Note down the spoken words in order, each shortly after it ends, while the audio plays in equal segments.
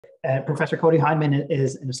Professor Cody Hyndman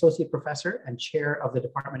is an associate professor and chair of the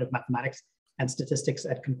Department of Mathematics and Statistics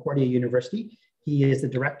at Concordia University. He is the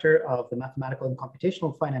director of the Mathematical and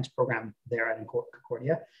Computational Finance program there at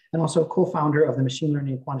Concordia, and also co-founder of the Machine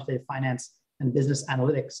Learning, Quantitative Finance, and Business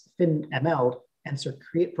Analytics FinML Answer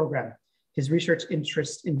Create program. His research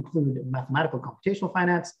interests include mathematical computational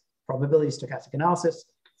finance, probability stochastic analysis,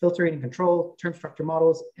 filtering and control, term structure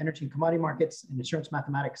models, energy and commodity markets, and insurance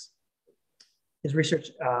mathematics. His research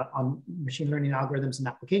on machine learning algorithms and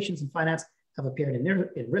applications in finance have appeared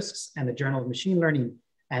in Risks and the Journal of Machine Learning.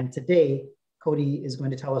 And today, Cody is going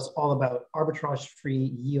to tell us all about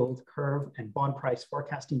arbitrage-free yield curve and bond price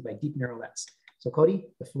forecasting by deep neural nets. So Cody,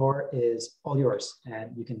 the floor is all yours,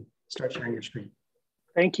 and you can start sharing your screen.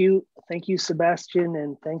 Thank you, Sebastian,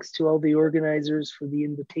 and thanks to all the organizers for the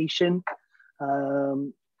invitation.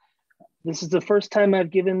 This is the first time I've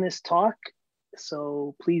given this talk,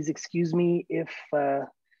 so please excuse me if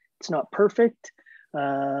it's not perfect.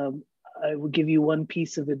 I will give you one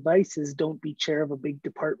piece of advice: is don't be chair of a big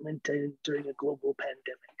department during a global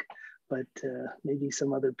pandemic. But maybe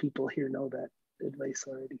some other people here know that advice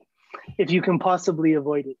already, if you can possibly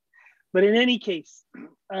avoid it. But in any case,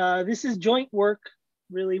 this is joint work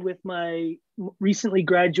really with my recently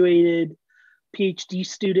graduated PhD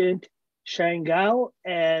student, Shang Gao,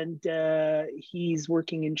 and he's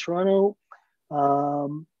working in Toronto.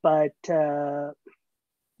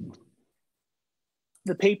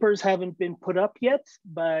 The papers haven't been put up yet,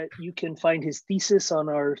 but you can find his thesis on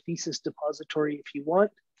our thesis depository if you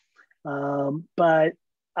want. But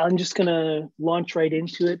I'm just gonna launch right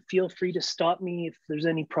into it. Feel free to stop me if there's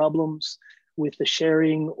any problems with the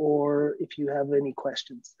sharing or if you have any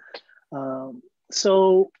questions.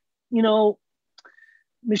 So, you know,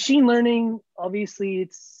 machine learning, obviously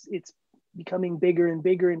it's becoming bigger and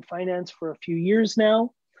bigger in finance for a few years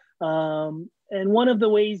now. And one of the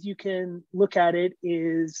ways you can look at it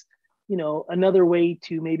is, you know, another way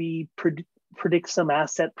to maybe predict some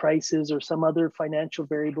asset prices or some other financial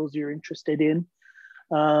variables you're interested in.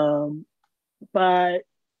 But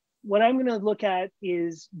what I'm going to look at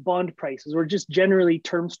is bond prices, or just generally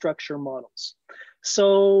term structure models.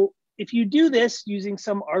 So if you do this using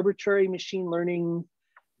some arbitrary machine learning,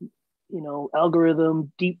 you know,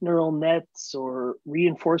 algorithm, deep neural nets or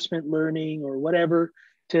reinforcement learning or whatever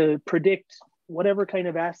to predict whatever kind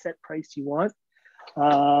of asset price you want,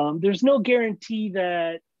 there's no guarantee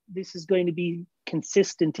that this is going to be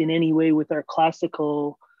consistent in any way with our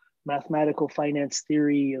classical mathematical finance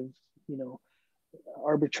theory of, you know,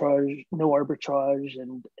 arbitrage, no arbitrage,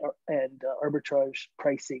 and arbitrage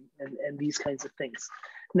pricing and these kinds of things.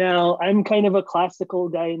 Now, I'm kind of a classical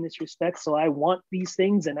guy in this respect, so I want these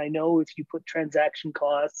things, and I know if you put transaction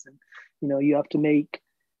costs and, you know, you have to make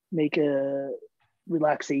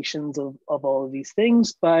relaxations of all of these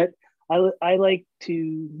things, but I like to,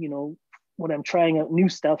 you know, when I'm trying out new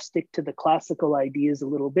stuff, stick to the classical ideas a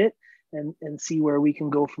little bit and see where we can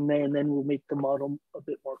go from there, and then we'll make the model a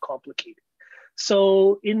bit more complicated.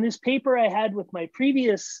 So in this paper I had with my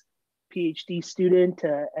previous PhD student,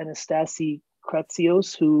 Anastasi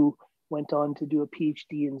Kratsios, who went on to do a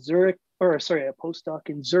PhD in Zurich, or sorry, a postdoc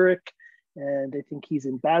in Zurich, and I think he's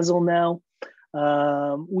in Basel now.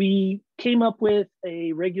 We came up with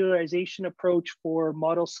a regularization approach for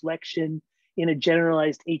model selection in a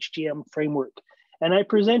generalized HGM framework. And I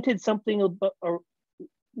presented something about,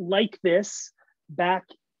 like this back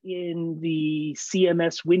in the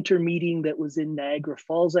CMS winter meeting that was in Niagara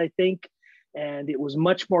Falls, I think. And it was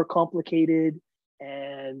much more complicated.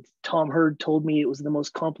 And Tom Hurd told me it was the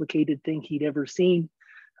most complicated thing he'd ever seen,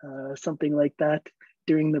 something like that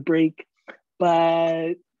during the break.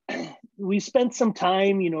 But we spent some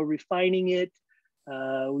time, you know, refining it.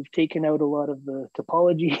 We've taken out a lot of the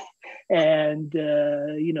topology and,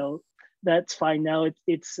 you know, that's fine now.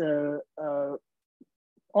 It's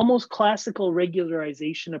almost classical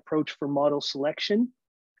regularization approach for model selection,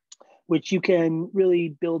 which you can really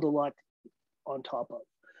build a lot on top of.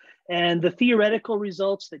 And the theoretical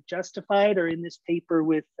results that justify it are in this paper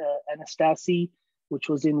with Anastasi, which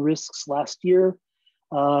was in Risks last year.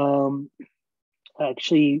 I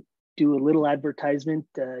actually do a little advertisement.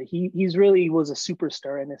 He's really was a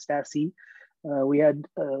superstar, Anastasi. We had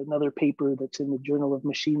another paper that's in the Journal of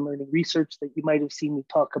Machine Learning Research that you might have seen me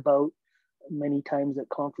talk about many times at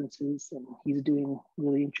conferences, and he's doing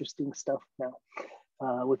really interesting stuff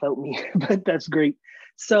now without me, but that's great.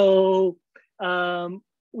 So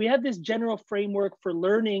we have this general framework for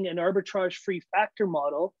learning an arbitrage-free factor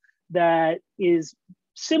model that is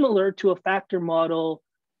similar to a factor model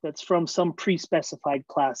that's from some pre-specified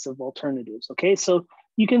class of alternatives, okay? So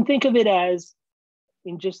you can think of it as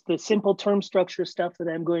in just the simple term structure stuff that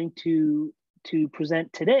I'm going to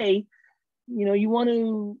present today, you want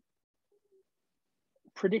to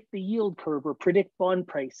predict the yield curve or predict bond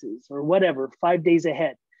prices or whatever 5 days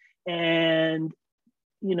ahead. And,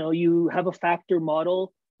 you have a factor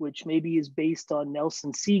model, which maybe is based on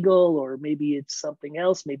Nelson Siegel, or maybe it's something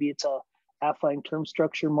else. Maybe it's a affine term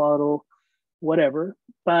structure model, whatever.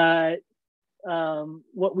 But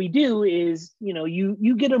what we do is,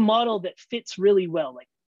 you get a model that fits really well. Like,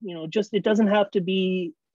 it doesn't have to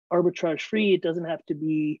be arbitrage free. It doesn't have to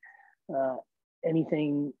be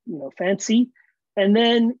anything, fancy. And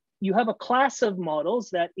then you have a class of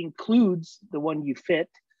models that includes the one you fit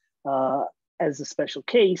as a special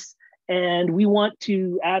case. And we want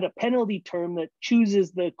to add a penalty term that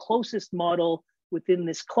chooses the closest model within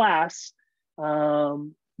this class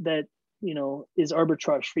that, is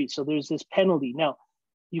arbitrage free. So there's this penalty. Now,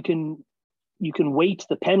 you can weight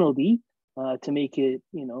the penalty to make it,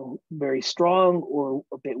 very strong or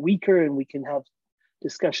a bit weaker. And we can have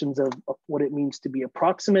discussions of what it means to be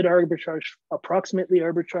approximately arbitrage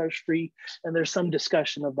free. And there's some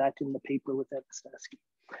discussion of that in the paper with Anastasi.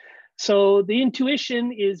 So the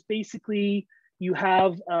intuition is basically you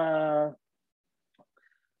have a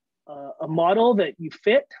model that you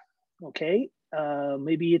fit, okay?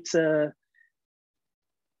 Maybe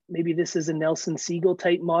this is a Nelson Siegel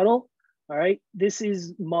type model, all right? This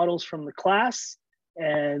is models from the class,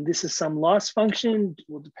 and this is some loss function, it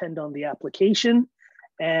will depend on the application.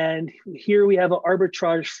 And here we have an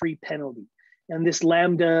arbitrage-free penalty. And this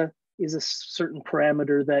lambda is a certain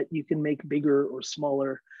parameter that you can make bigger or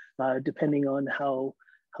smaller depending on how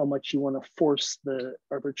much you want to force the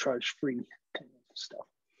arbitrage-free kind of stuff.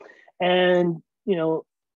 And,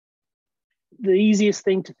 the easiest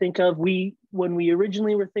thing to think of, when we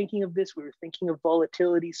originally were thinking of this, we were thinking of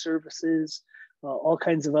volatility services, all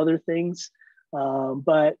kinds of other things.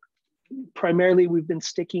 But primarily, we've been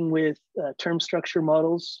sticking with term structure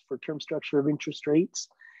models for term structure of interest rates.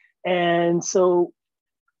 And so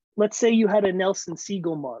let's say you had a Nelson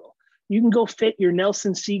Siegel model. You can go fit your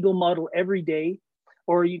Nelson Siegel model every day,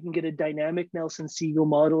 or you can get a dynamic Nelson Siegel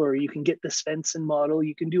model, or you can get the Svensson model.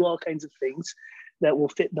 You can do all kinds of things that will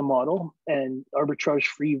fit the model and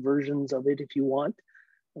arbitrage-free versions of it if you want,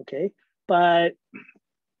 okay? But,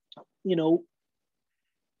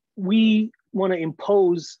 we want to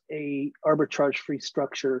impose a arbitrage-free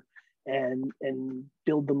structure and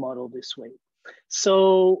build the model this way.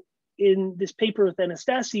 So in this paper with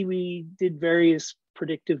Anastasi, we did various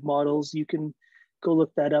predictive models. You can go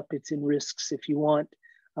look that up. It's in Risks if you want.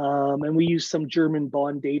 And we used some German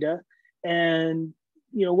bond data. And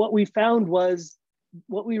what we found was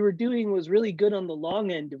what we were doing was really good on the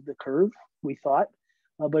long end of the curve, we thought,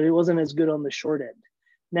 but it wasn't as good on the short end.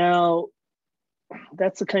 Now,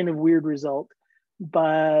 that's a kind of weird result,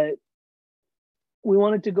 but we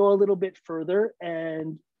wanted to go a little bit further.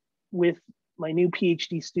 And with my new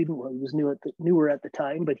PhD student, well, he was newer at the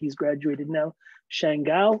time, but he's graduated now, Shang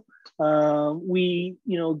Gao, we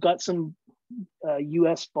got some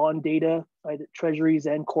US bond data, either treasuries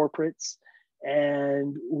and corporates,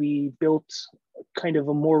 and we built kind of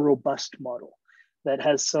a more robust model that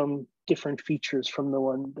has some different features from the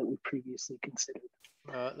one that we previously considered.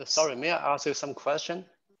 Sorry, may I ask you some question?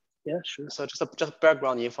 Yeah, sure. So just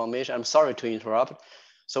background information. I'm sorry to interrupt.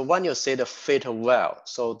 So when you say the fit well,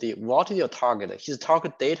 so what is your target? His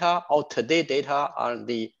target data or today data are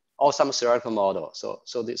or some theoretical model. So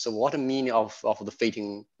what the meaning of the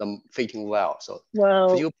fitting well? So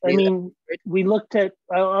we looked at.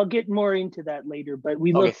 I'll get more into that later, but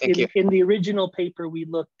we looked in the original paper. We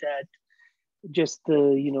looked at just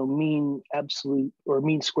the mean absolute or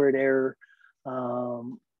mean squared error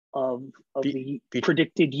of the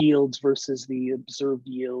predicted yields versus the observed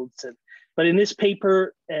yields. But in this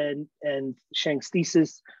paper and Shang's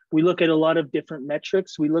thesis, we look at a lot of different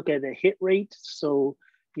metrics. We look at a hit rate. So,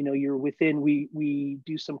 you're within, we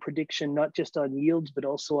do some prediction, not just on yields, but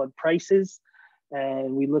also on prices.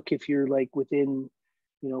 And we look if you're like within,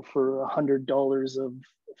 for $100 of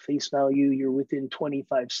face value, you're within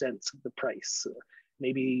 25 cents of the price.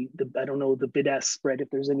 Maybe I don't know, the bid-ask spread, if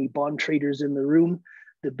there's any bond traders in the room,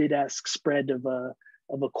 the bid-ask spread of a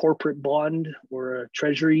corporate bond or a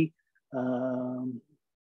treasury,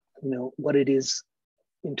 what it is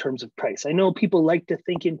in terms of price. I know people like to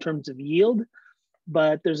think in terms of yield,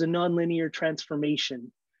 but there's a nonlinear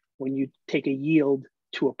transformation when you take a yield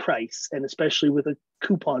to a price, and especially with a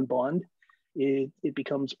coupon bond, it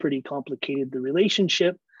becomes pretty complicated, the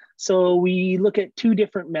relationship. So we look at two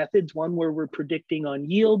different methods, one where we're predicting on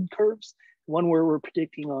yield curves, one where we're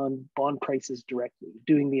predicting on bond prices directly,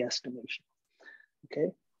 doing the estimation,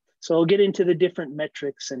 okay? So I'll get into the different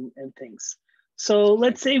metrics and things. So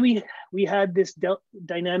let's say we had this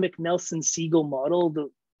dynamic Nelson-Siegel model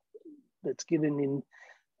that's given in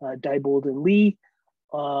Diebold and Lee.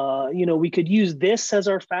 You know, we could use this as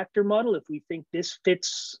our factor model if we think this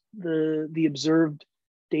fits the observed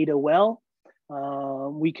data well.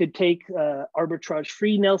 We could take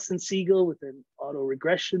arbitrage-free Nelson-Siegel with an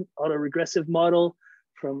autoregressive model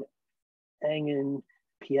from Ang and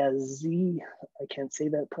Piazzi. I can't say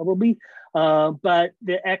that probably, but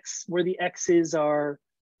where the X's are,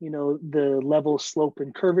 you know, the level, slope,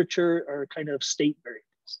 and curvature are kind of state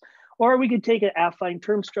variables. Or we could take an affine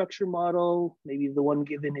term structure model, maybe the one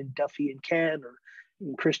given in Duffy and Can or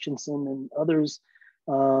in Christensen and others,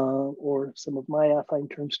 or some of my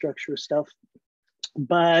affine term structure stuff.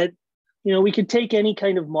 But, you know, we could take any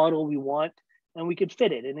kind of model we want and we could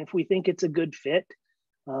fit it. And if we think it's a good fit,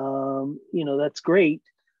 you know, that's great.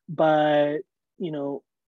 But, you know,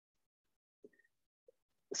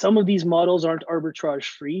 some of these models aren't arbitrage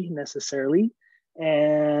free necessarily.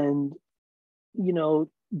 And, you know,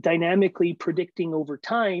 dynamically predicting over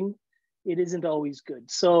time, it isn't always good.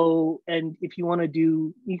 So, and if you want to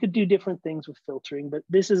do, you could do different things with filtering, but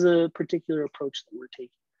this is a particular approach that we're taking.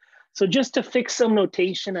 So just to fix some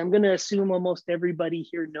notation, I'm going to assume almost everybody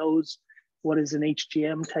here knows what is an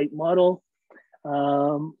HGM type model.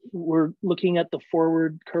 We're looking at the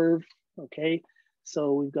forward curve, okay?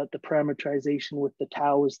 So we've got the parameterization with the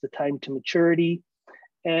tau as the time to maturity.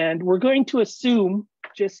 And we're going to assume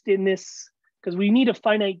just in this, because we need a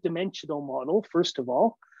finite dimensional model, first of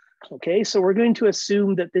all, okay? So we're going to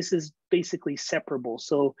assume that this is basically separable.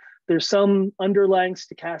 So there's some underlying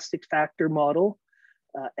stochastic factor model,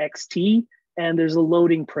 xt, and there's a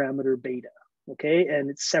loading parameter beta, okay? And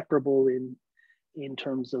it's separable in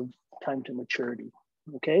terms of time to maturity,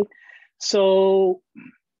 okay? So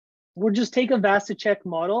we'll just take a Vasicek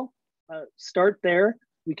model, start there.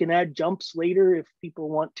 We can add jumps later if people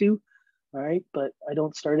want to, all right? But I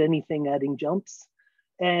don't start anything adding jumps.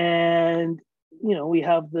 And, you know, we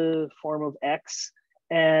have the form of X,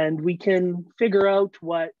 and we can figure out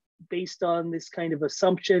what, based on this kind of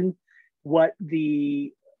assumption, what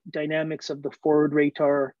the dynamics of the forward rate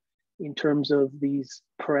are in terms of these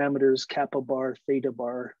parameters, kappa bar, theta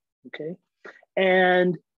bar, okay?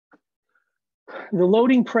 And the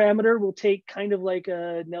loading parameter will take kind of like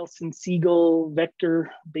a Nelson-Siegel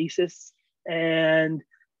vector basis. And,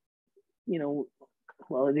 you know,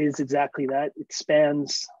 well, it is exactly that. It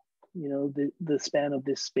spans, you know, the span of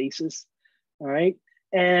this basis, all right?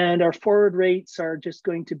 And our forward rates are just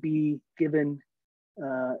going to be given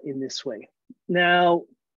in this way. Now,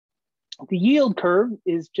 the yield curve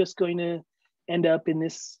is just going to end up in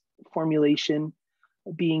this formulation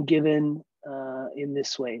being given in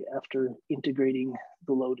this way after integrating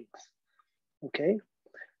the loadings, okay?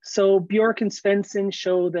 So Bjork and Svensson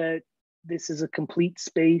show that this is a complete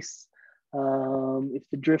space if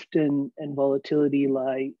the drift and volatility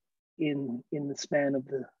lie in the span of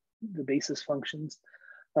the basis functions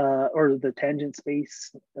or the tangent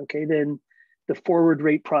space, okay? Then the forward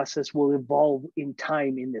rate process will evolve in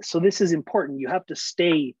time in this. So this is important. You have to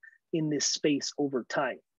stay in this space over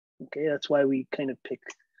time, okay? That's why we kind of pick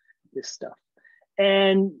this stuff.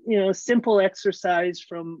 And, you know, a simple exercise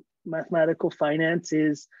from mathematical finance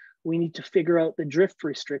is we need to figure out the drift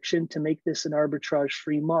restriction to make this an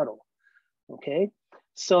arbitrage-free model, okay?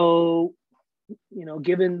 So, you know,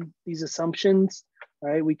 given these assumptions, all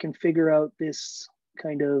right, we can figure out this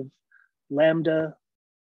kind of lambda,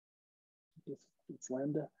 it's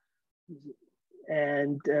lambda,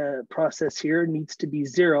 and process here needs to be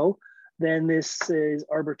 0, then this is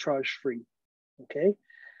arbitrage-free, okay?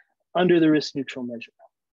 Under the risk neutral measure,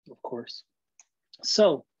 of course.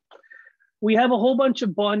 So we have a whole bunch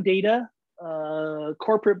of bond data,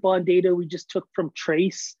 corporate bond data we just took from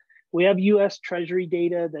Trace. We have US Treasury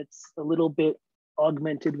data that's a little bit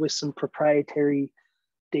augmented with some proprietary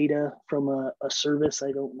data from a service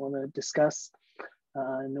I don't want to discuss.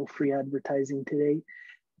 No free advertising today.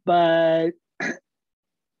 But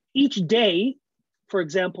each day, for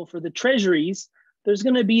example, for the treasuries, there's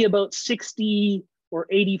going to be about 60 or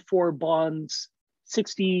 84 bonds,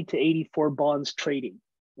 60 to 84 bonds trading,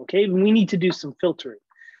 okay? And we need to do some filtering.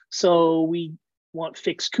 So we want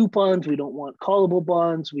fixed coupons, we don't want callable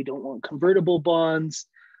bonds, we don't want convertible bonds.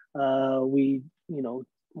 We, you know,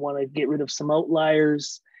 want to get rid of some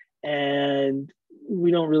outliers, and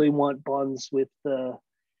we don't really want bonds with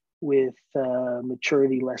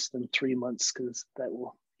maturity less than 3 months, because that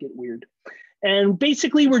will get weird. And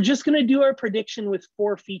basically, we're just going to do our prediction with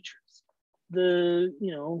 4 features: the,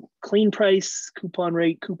 you know, clean price, coupon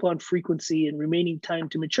rate, coupon frequency, and remaining time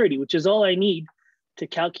to maturity, which is all I need to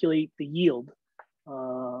calculate the yield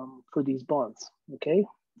for these bonds, okay?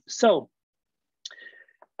 So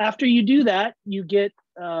after you do that, you get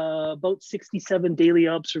about 67 daily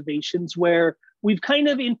observations where we've kind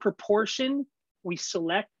of in proportion, we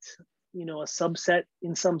select, you know, a subset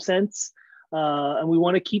in some sense, and we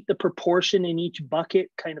want to keep the proportion in each bucket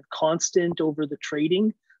kind of constant over the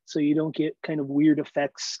trading, so you don't get kind of weird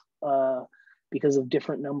effects because of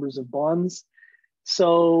different numbers of bonds.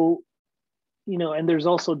 So, you know, and there's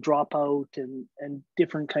also dropout and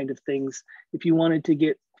different kind of things. If you wanted to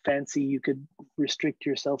get fancy, you could restrict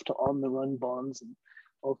yourself to on the run bonds and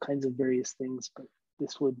all kinds of various things, but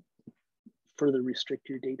this would further restrict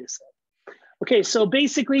your data set. Okay, so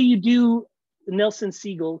basically you do the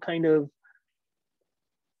Nelson-Siegel kind of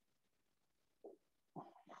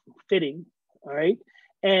fitting, all right?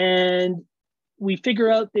 And we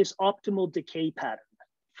figure out this optimal decay pattern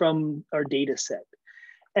from our data set.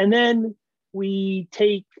 And then we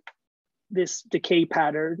take this decay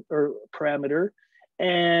pattern or parameter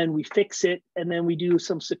and we fix it, and then we do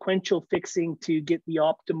some sequential fixing to get the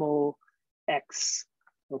optimal X,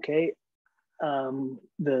 okay?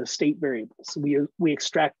 The state variables. We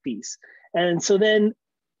extract these. And so then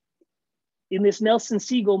in this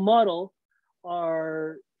Nelson-Siegel model,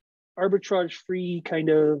 our arbitrage-free kind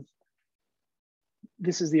of,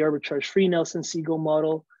 this is the arbitrage-free Nelson-Siegel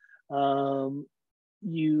model.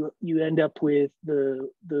 You end up with the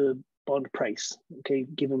bond price, okay,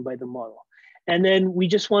 given by the model. And then we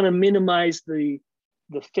just want to minimize the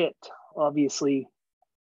fit, obviously,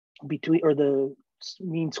 between, or the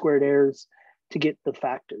mean squared errors to get the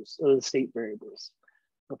factors or the state variables,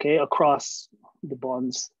 okay, across the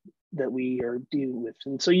bonds that we are dealing with.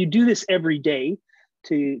 And so you do this every day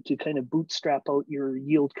to kind of bootstrap out your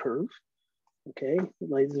yield curve, okay?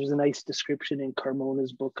 Like there's a nice description in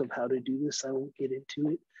Carmona's book of how to do this. I won't get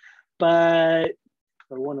into it, but,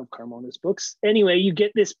 or one of Carmona's books. Anyway, you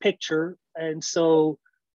get this picture. And so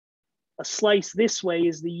a slice this way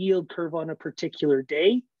is the yield curve on a particular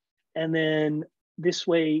day. And then this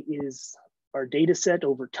way is our data set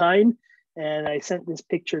over time. And I sent this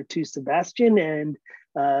picture to Sebastian, and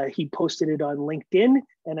he posted it on LinkedIn.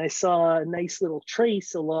 And I saw a nice little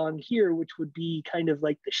trace along here, which would be kind of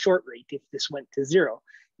like the short rate if this went to zero.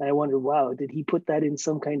 And I wondered, wow, did he put that in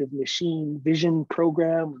some kind of machine vision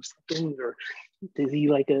program or something? Or is he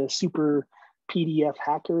like a super PDF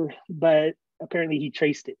hacker? But apparently he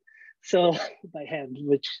traced it. So by hand,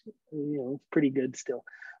 which, you know, it's pretty good still.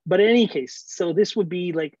 But in any case, so this would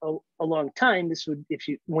be like a long time. This would, if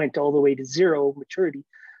you went all the way to zero maturity,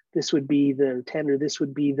 this would be the 10, or this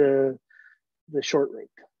would be the short rate,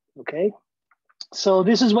 okay? So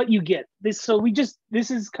this is what you get. This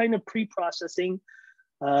is kind of pre-processing.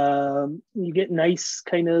 You get nice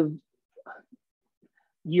kind of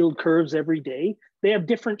yield curves every day. They have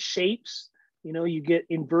different shapes. You know, you get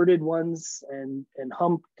inverted ones and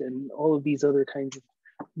humped and all of these other kinds of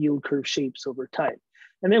yield curve shapes over time.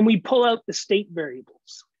 And then we pull out the state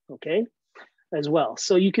variables, okay, as well.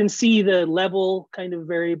 So you can see the level kind of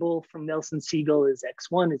variable from Nelson-Siegel is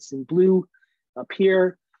X1, it's in blue up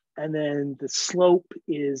here. And then the slope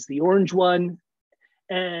is the orange one,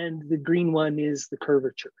 and the green one is the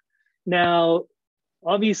curvature. Now,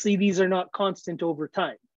 obviously these are not constant over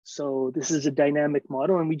time. So this is a dynamic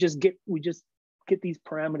model, and we just get these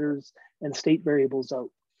parameters and state variables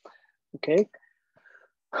out, okay?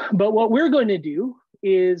 But what we're going to do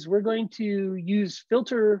is we're going to use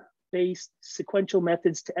filter-based sequential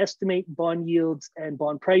methods to estimate bond yields and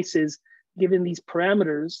bond prices given these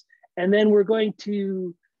parameters. And then we're going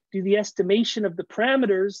to do the estimation of the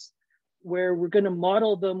parameters where we're going to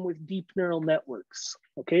model them with deep neural networks.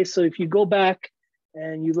 Okay, so if you go back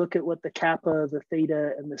and you look at what the kappa, the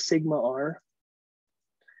theta, and the sigma are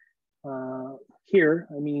here,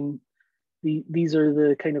 I mean, these are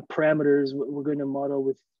the kind of parameters we're going to model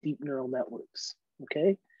with deep neural networks.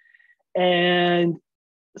 Okay, and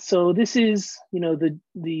so this is, you know,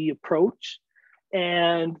 the approach,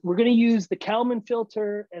 and we're going to use the Kalman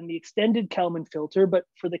filter and the extended Kalman filter. But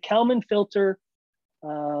for the Kalman filter,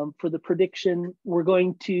 for the prediction, we're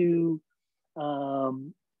going to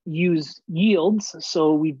use yields.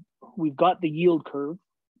 So we've got the yield curve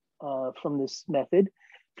from this method.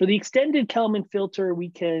 For the extended Kalman filter,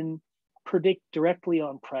 we can predict directly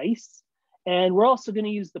on price. And we're also going to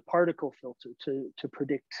use the particle filter to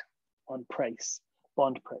predict on price,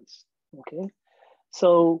 bond price, okay?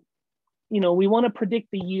 So, you know, we want to predict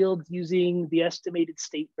the yield using the estimated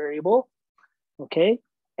state variable, okay?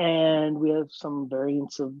 And we have some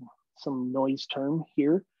variants of some noise term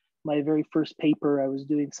here. My very first paper, I was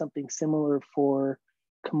doing something similar for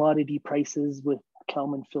commodity prices with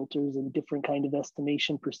Kalman filters and different kind of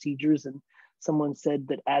estimation procedures. And someone said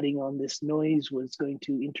that adding on this noise was going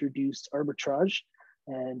to introduce arbitrage.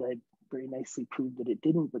 And I very nicely proved that it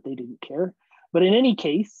didn't, but they didn't care. But in any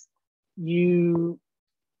case, you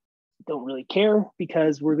don't really care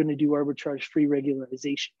because we're going to do arbitrage-free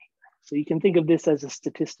regularization. So you can think of this as a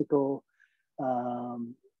statistical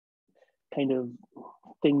kind of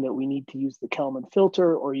thing that we need to use the Kalman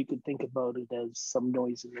filter, or you could think about it as some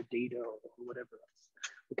noise in the data or whatever else.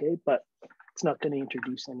 Okay, but it's not going to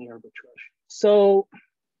introduce any arbitrage. So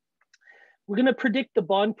we're going to predict the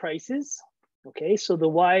bond prices. Okay, so the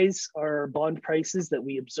Y's are bond prices that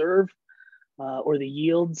we observe, or the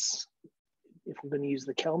yields if we're going to use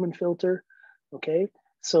the Kalman filter. Okay,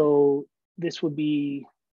 so this would be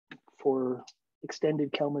for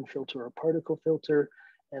extended Kalman filter or particle filter,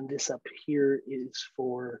 and this up here is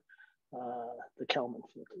for the Kalman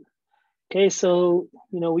filter. Okay, so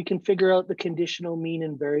we can figure out the conditional mean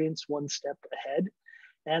and variance one step ahead.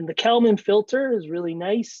 And the Kalman filter is really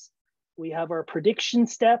nice. We have our prediction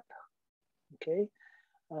step, okay,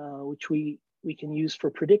 which we can use for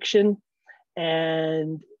prediction.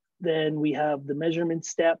 And then we have the measurement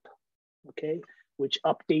step, okay, which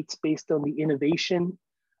updates based on the innovation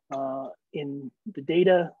in the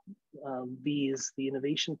data. V is the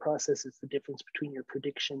innovation process. It's the difference between your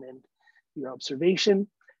prediction and your observation.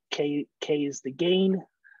 K is the gain,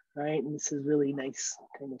 right? And this is really nice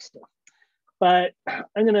kind of stuff. But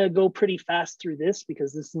I'm going to go pretty fast through this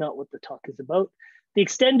because this is not what the talk is about. The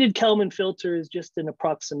extended Kalman filter is just an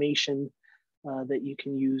approximation that you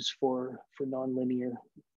can use for nonlinear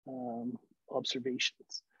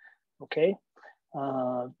observations. Okay,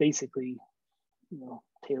 basically,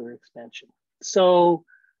 Taylor expansion. So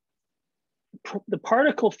the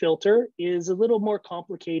particle filter is a little more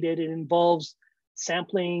complicated. It involves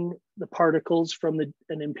sampling the particles from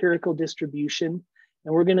an empirical distribution.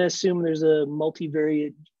 And we're going to assume there's a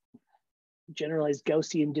multivariate generalized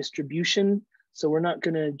Gaussian distribution. So we're not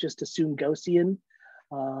going to just assume Gaussian.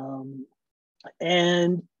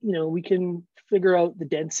 And, we can figure out the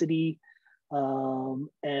density.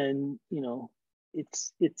 And,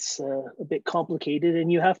 it's a bit complicated.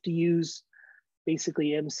 And you have to use basically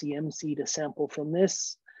MCMC to sample from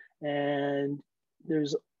this. And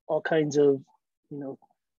there's all kinds of,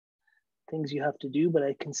 things you have to do, but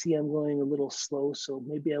I can see I'm going a little slow, so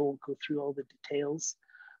maybe I won't go through all the details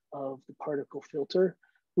of the particle filter.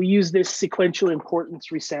 We use this sequential importance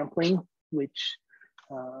resampling, which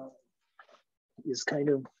is kind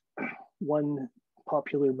of one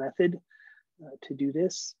popular method to do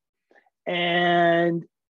this. And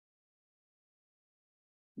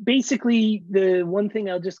basically, the one thing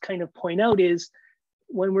I'll just kind of point out is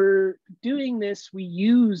when we're doing this,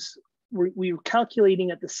 we're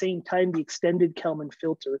calculating at the same time the extended Kalman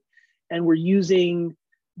filter, and we're using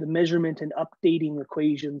the measurement and updating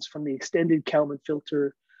equations from the extended Kalman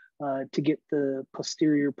filter to get the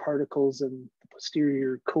posterior particles and the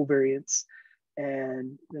posterior covariance,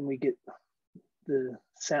 and then we get the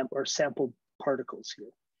sampled particles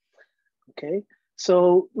here. Okay,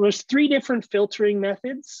 so there's 3 different filtering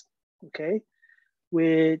methods, okay,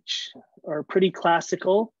 which are pretty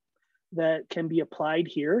classical that can be applied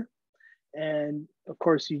here. And of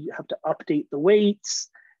course, you have to update the weights,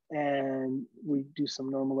 and we do some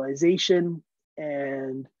normalization,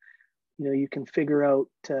 and you can figure out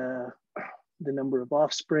the number of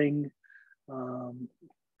offspring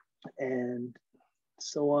and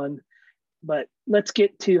so on. But let's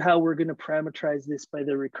get to how we're going to parameterize this by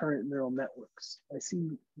the recurrent neural networks. I see,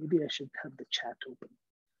 maybe I should have the chat open.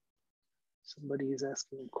 Somebody is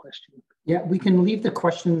asking a question. Yeah, we can leave the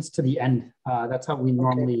questions to the end. That's how we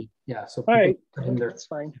normally, yeah. So all right, put in their that's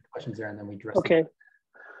fine. Questions there, and then we address them.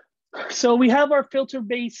 So we have our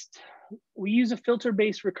filter-based, we use a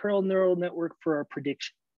filter-based recurrent neural network for our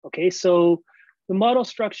prediction. Okay, so the model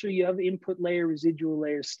structure, you have input layer, residual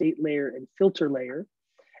layer, state layer, and filter layer.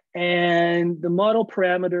 And the model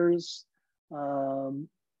parameters,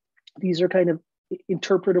 these are kind of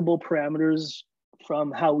interpretable parameters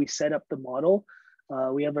from how we set up the model.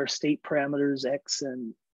 We have our state parameters X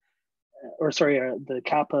and, the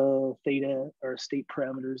kappa, theta are state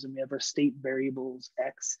parameters, and we have our state variables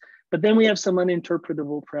X. But then we have some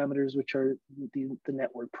uninterpretable parameters, which are the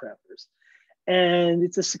network parameters. And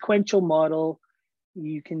it's a sequential model.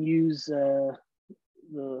 You can use the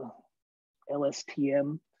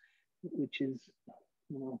LSTM, which is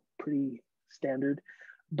pretty standard.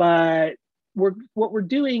 But what we're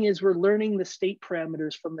doing is we're learning the state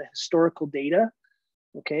parameters from the historical data.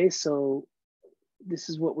 Okay, so this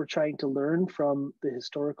is what we're trying to learn from the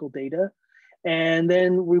historical data. And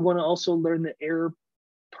then we want to also learn the error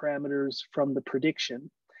parameters from the prediction.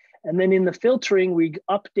 And then in the filtering, we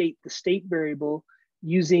update the state variable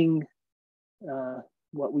using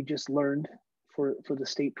what we just learned for the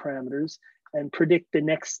state parameters and predict the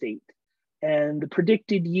next state. And the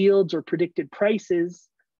predicted yields or predicted prices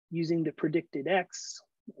using the predicted X,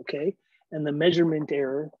 okay, and the measurement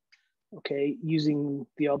error, okay, using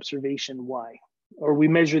the observation Y, or we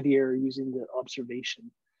measure the error using the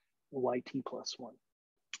observation YT plus 1,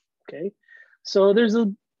 okay? So there's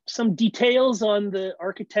some details on the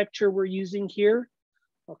architecture we're using here,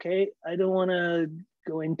 okay? I don't wanna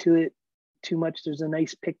go into it too much. There's a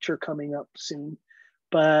nice picture coming up soon,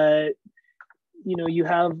 but you know, you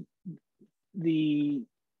have the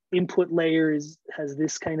input layer has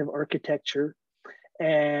this kind of architecture,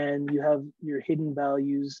 and you have your hidden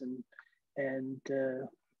values and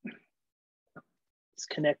it's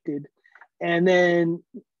connected. And then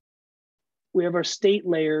we have our state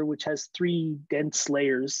layer, which has 3 dense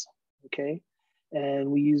layers, okay? And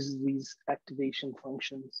we use these activation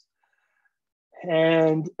functions.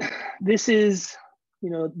 And this is, you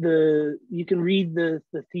know, you can read the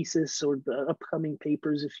thesis or the upcoming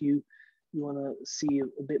papers if you want to see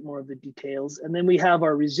a bit more of the details. And then we have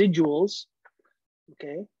our residuals,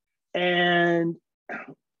 okay? And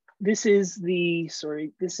this is the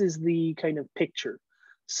kind of picture.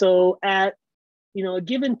 So at, you know, a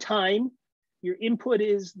given time, your input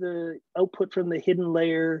is the output from the hidden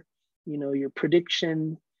layer, you know, your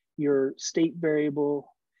prediction, your state variable,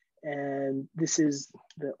 and this is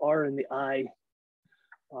the R and the I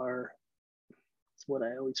are, it's what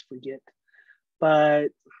I always forget, but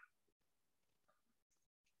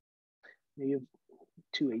you have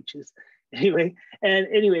 2 H's anyway. And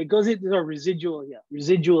anyway, it goes into our residual,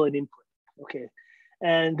 residual and input, okay.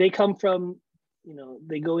 And they come from, you know,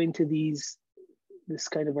 they go into this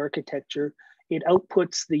kind of architecture. It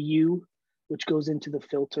outputs the U, which goes into the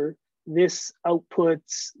filter. This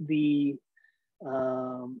outputs the,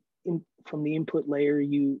 from the input layer,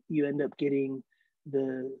 you end up getting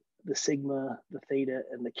the sigma, the theta,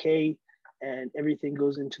 and the K, and everything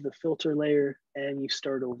goes into the filter layer, and you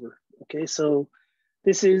start over. Okay, so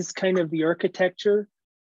this is kind of the architecture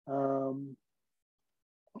of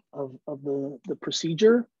the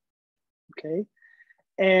procedure. Okay,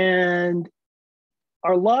 and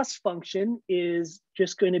our loss function is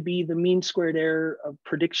just going to be the mean squared error of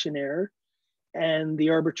prediction error and the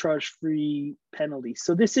arbitrage-free penalty.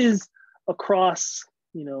 So this is across,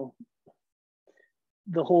 you know,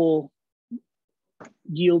 the whole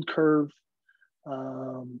yield curve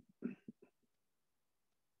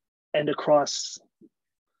and across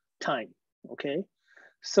time, okay?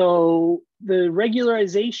 So the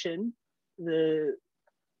regularization, the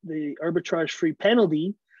arbitrage-free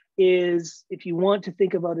penalty is, if you want to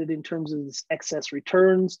think about it in terms of this excess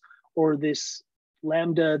returns or this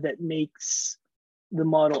lambda that makes the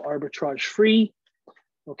model arbitrage-free,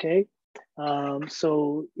 okay?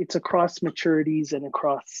 So it's across maturities and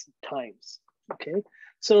across times, okay?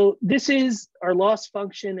 So this is our loss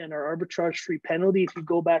function and our arbitrage-free penalty. If you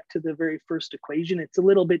go back to the very first equation, it's a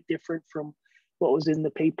little bit different from what was in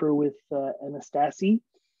the paper with Anastasi.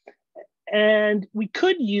 And we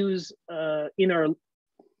could use in our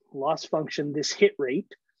loss function this hit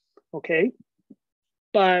rate, okay?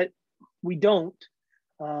 But we don't.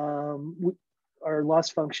 Our loss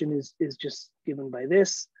function is just given by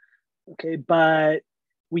this, okay? But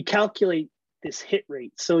we calculate this hit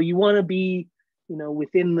rate. So you want to be, you know,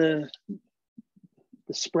 within the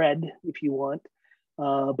spread if you want.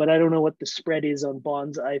 But I don't know what the spread is on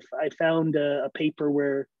bonds. I found a paper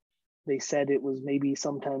where they said it was maybe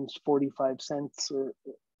sometimes 45 cents or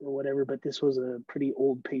whatever, but this was a pretty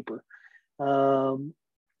old paper.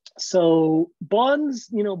 So bonds,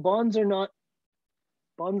 you know, bonds are not,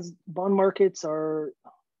 bond markets are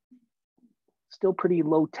still pretty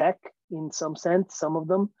low tech in some sense, some of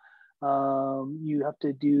them. You have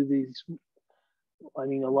to do these, I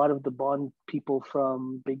mean, a lot of the bond people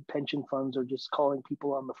from big pension funds are just calling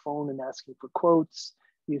people on the phone and asking for quotes.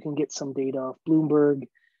 You can get some data off Bloomberg.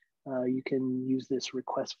 You can use this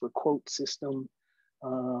request for quote system.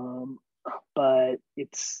 But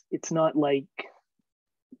it's not like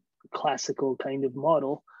classical kind of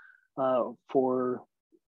model for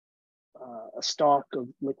a stock of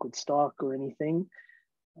liquid stock or anything.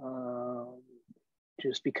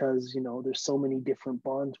 Just because, you know, there's so many different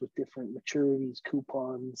bonds with different maturities,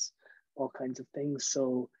 coupons, all kinds of things.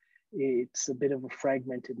 So it's a bit of a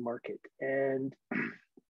fragmented market. And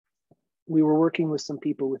we were working with some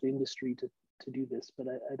people with industry to do this, but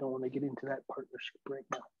I don't want to get into that partnership right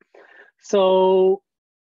now. So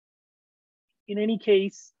in any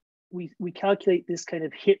case, we calculate this kind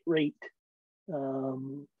of hit rate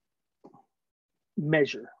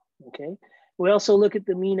measure, okay? We also look at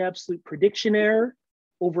the mean absolute prediction error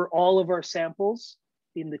over all of our samples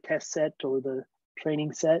in the test set or the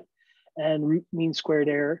training set, and root mean squared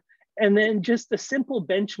error. And then just a simple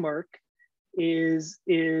benchmark is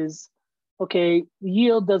okay, the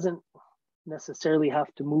yield doesn't necessarily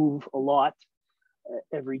have to move a lot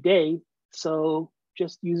every day. So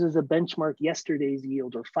just use as a benchmark yesterday's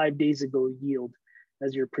yield or 5 days ago yield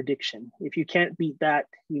as your prediction. If you can't beat that,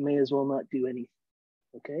 you may as well not do anything,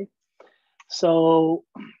 okay? So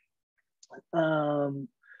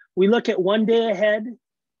we look at 1 day ahead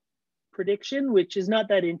prediction, which is not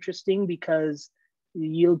that interesting because the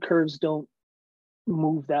yield curves don't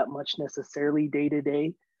move that much necessarily day to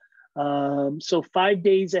day. So 5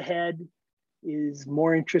 days ahead is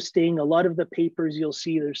more interesting. A lot of the papers you'll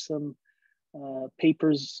see, there's some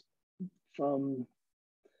papers from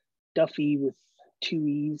Duffy with 2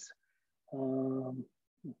 E's,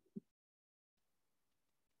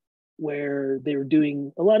 where they were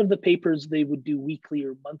doing, a lot of the papers, they would do weekly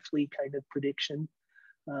or monthly kind of prediction.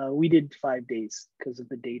 We did 5 days because of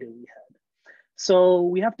the data we had. So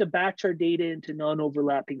we have to batch our data into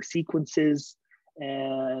non-overlapping sequences,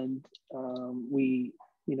 and we,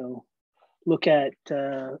 look at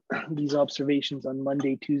these observations on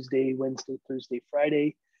Monday, Tuesday, Wednesday, Thursday,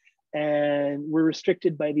 Friday, and we're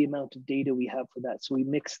restricted by the amount of data we have for that. So we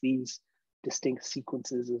mix these distinct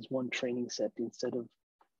sequences as one training set instead of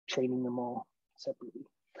training them all separately.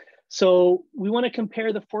 So we want to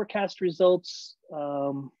compare the forecast results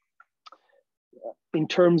in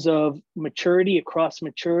terms of maturity, across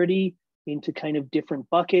maturity, into kind of different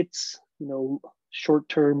buckets,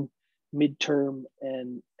 short-term, mid-term,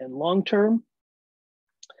 and long-term.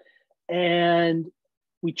 And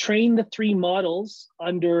we train the 3 models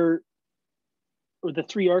under, or the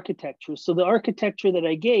 3 architectures. So the architecture that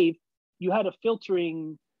I gave, you had a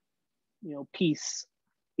filtering, piece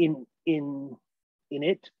in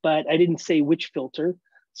it, but I didn't say which filter.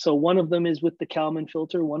 So one of them is with the Kalman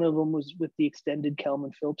filter, one of them was with the extended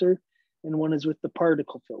Kalman filter, and one is with the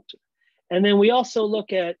particle filter. And then we also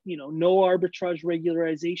look at, no arbitrage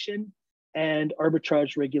regularization and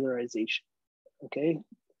arbitrage regularization, okay?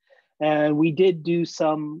 And we did do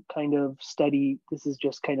some kind of study. This is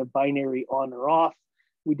just kind of binary on or off.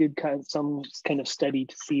 We did some kind of study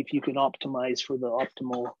to see if you can optimize for the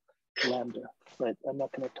optimal lambda, but I'm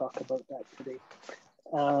not going to talk about that today.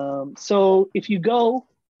 So if you go,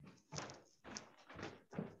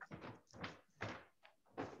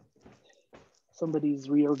 somebody's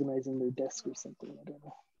reorganizing their desk or something, I don't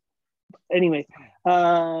know. Anyway,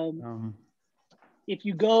 if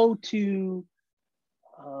you go to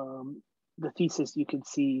the thesis, you can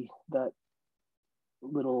see that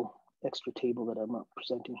little extra table that I'm not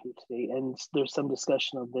presenting here today. And there's some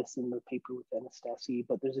discussion of this in the paper with Anastasi,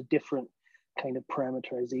 but there's a different kind of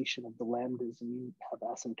parameterization of the lambdas, and you have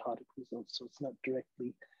asymptotic results, so it's not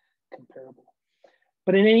directly comparable.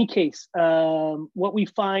 But in any case, what we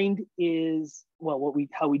find is, well,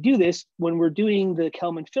 how we do this, when we're doing the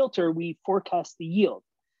Kalman filter, we forecast the yield.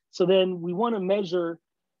 So then we want to measure,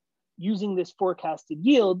 using this forecasted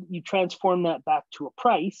yield, you transform that back to a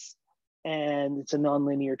price, and it's a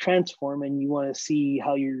nonlinear transform, and you want to see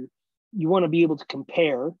how you want to be able to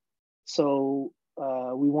compare. So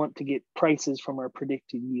we want to get prices from our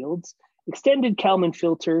predicted yields. Extended Kalman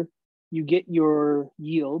filter, you get your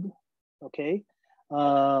yield, okay,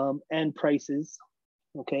 and prices,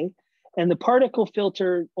 okay. And the particle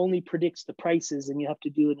filter only predicts the prices, and you have to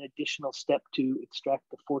do an additional step to extract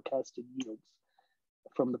the forecasted yields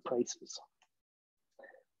from the prices.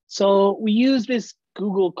 So we use this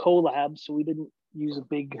Google Colab, so we didn't use a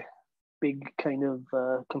big kind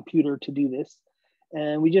of computer to do this.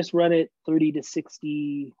 And we just run it 30 to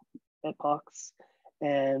 60 epochs,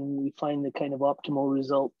 and we find the kind of optimal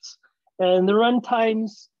results. And the run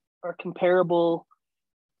times are comparable.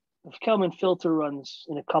 The Kalman filter runs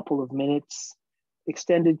in a couple of minutes.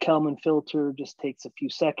 Extended Kalman filter just takes a few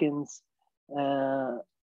seconds to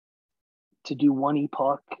do 1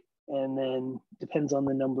 epoch, and then depends on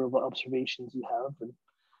the number of observations you have. And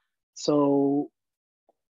so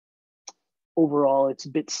overall, it's a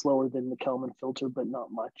bit slower than the Kalman filter, but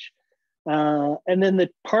not much. And then the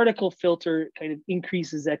particle filter kind of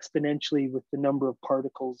increases exponentially with the number of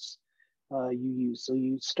particles you use. So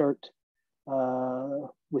you start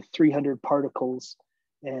with 300 particles,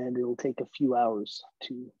 and it'll take a few hours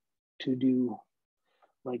to do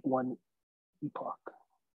like 1 epoch,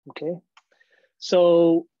 okay?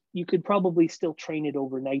 So you could probably still train it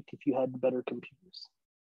overnight if you had better computers.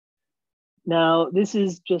 Now, this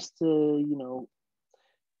is just, the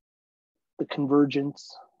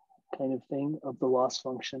convergence kind of thing of the loss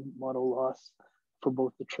function, model loss for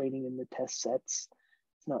both the training and the test sets.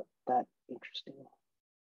 It's not that interesting.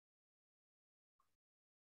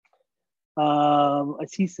 I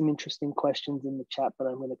see some interesting questions in the chat, but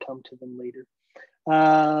I'm going to come to them later.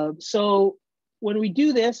 So when we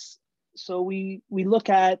do this, so we look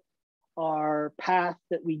at our path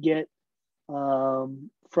that we get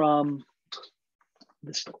from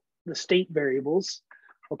the state variables,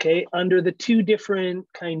 okay, under the two different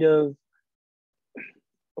kind of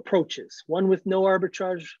approaches, one with no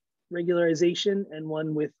arbitrage regularization and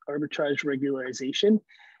one with arbitrage regularization.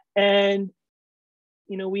 And,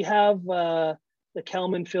 you know, we have the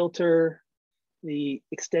Kalman filter, the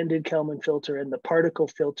extended Kalman filter, and the particle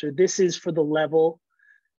filter. This is for the level,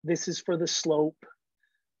 this is for the slope,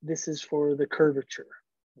 this is for the curvature,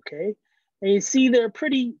 okay? And you see they're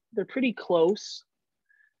pretty close,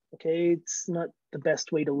 okay? It's not the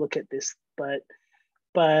best way to look at this, but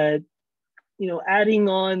you know, adding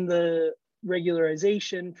on the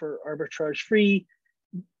regularization for arbitrage-free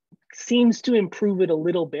seems to improve it a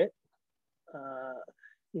little bit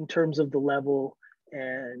in terms of the level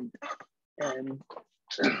and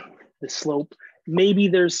the slope. Maybe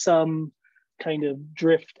there's some kind of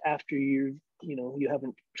drift after you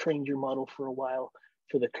haven't trained your model for a while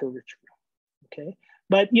for the curvature, okay?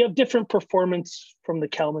 But you have different performance from the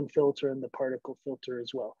Kalman filter and the particle filter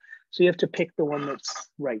as well. So you have to pick the one that's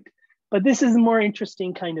right. But this is a more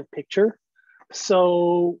interesting kind of picture.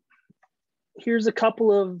 So here's a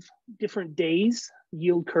couple of different days,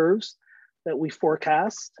 yield curves that we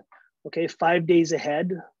forecast, okay, 5 days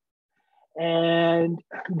ahead. And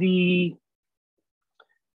the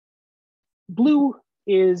blue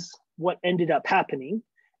is what ended up happening.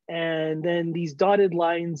 And then these dotted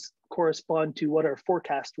lines correspond to what our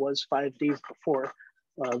forecast was 5 days before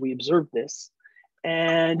we observed this.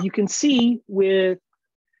 And you can see with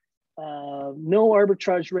no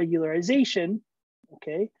arbitrage regularization,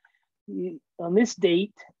 okay, on this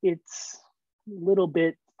date, it's a little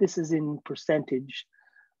bit, this is in percentage,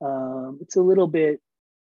 it's a little bit,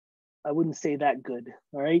 I wouldn't say that good,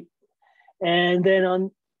 all right? And then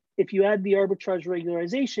if you add the arbitrage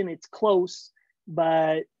regularization, it's close,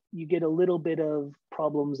 but you get a little bit of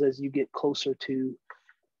problems as you get closer to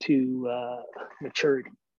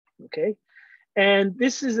maturity, okay? And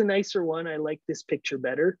this is a nicer one. I like this picture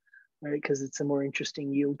better, right? Because it's a more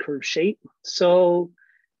interesting yield curve shape. So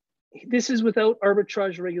this is without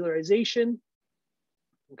arbitrage regularization,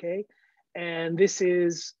 okay? And this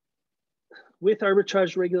is with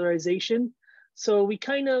arbitrage regularization. So we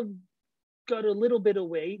kind of got a little bit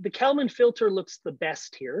away. The Kalman filter looks the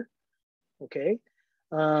best here, okay?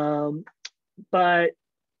 But,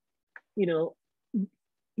 you know,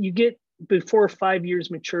 you get before 5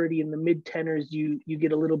 years maturity in the mid tenors, you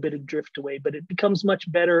get a little bit of drift away, but it becomes much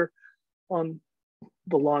better on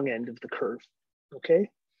the long end of the curve, okay?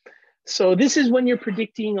 So this is when you're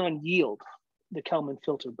predicting on yield, the Kalman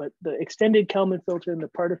filter, but the extended Kalman filter and the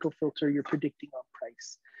particle filter, you're predicting on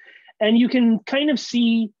price. And you can kind of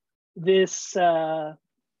see this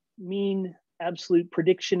mean absolute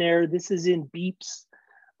prediction error. This is in beeps,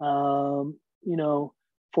 you know,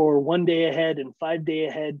 for 1 day ahead and 5 day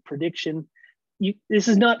ahead prediction. This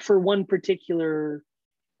is not for one particular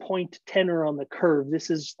point tenor on the curve. This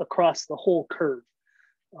is across the whole curve.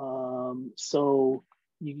 So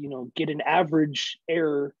you know, get an average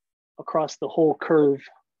error across the whole curve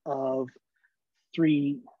of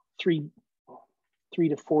three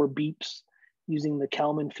to four beeps using the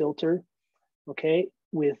Kalman filter, okay,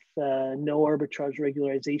 with no arbitrage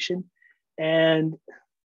regularization, and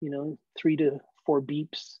you know, 3 to 4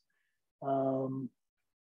 beeps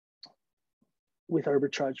with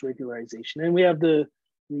arbitrage regularization. And we have the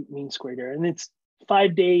mean squared error, and it's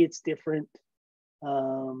 5 day, it's different.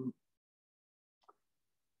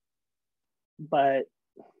 But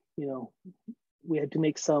you know, we had to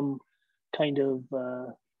make some kind of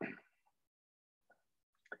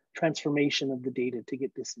transformation of the data to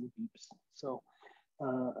get this in beeps. So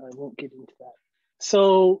I won't get into that.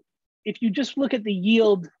 So if you just look at the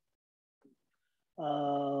yield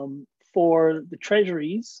for the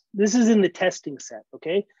treasuries, this is in the testing set,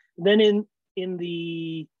 okay? Then in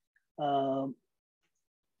the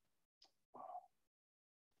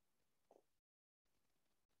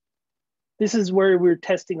this is where we're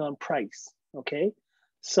testing on price, okay?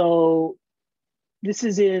 So this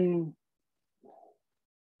is in,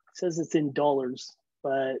 it says it's in dollars,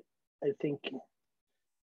 but I think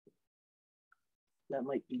that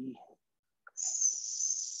might be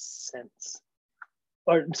cents.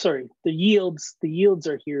 Or sorry, the yields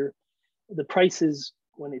are here. The prices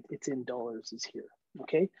when it's in dollars is here,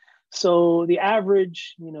 okay? So the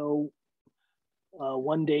average, you know,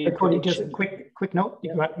 1 day. Cody, just a quick note.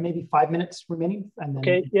 You got maybe 5 minutes remaining, and then.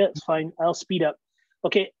 Okay, yeah, it's fine. I'll speed up.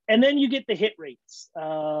 Okay, and then you get the hit rates.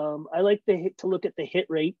 I like to look at the hit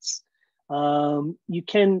rates. You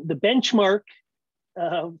can, the benchmark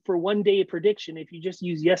for 1 day prediction, if you just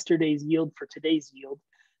use yesterday's yield for today's yield,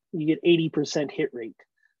 you get 80% hit rate.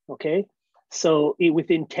 Okay, so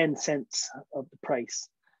within 10 cents of the price.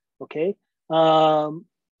 Okay,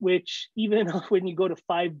 which even when you go to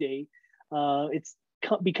 5 day,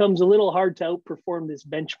 becomes a little hard to outperform this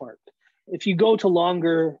benchmark. If you go to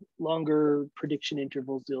longer prediction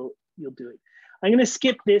intervals, you'll do it. I'm going to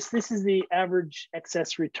skip this. This is the average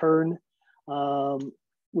excess return,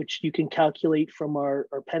 which you can calculate from our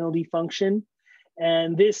penalty function.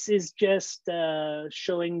 And this is just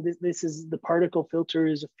showing this is the particle filter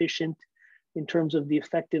is efficient in terms of the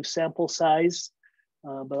effective sample size,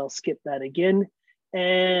 but I'll skip that again.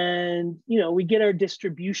 And, you know, we get our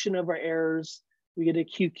distribution of our errors. We get a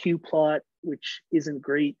QQ plot, which isn't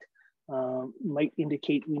great. Might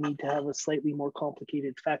indicate we need to have a slightly more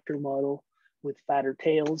complicated factor model with fatter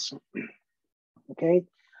tails. Okay,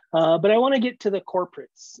 but I want to get to the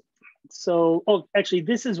corporates. So, actually,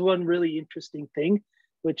 this is one really interesting thing,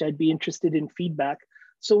 which I'd be interested in feedback.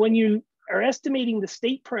 So when you are estimating the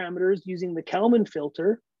state parameters using the Kalman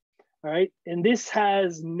filter, all right, and this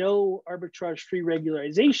has no arbitrage-free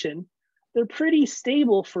regularization, they're pretty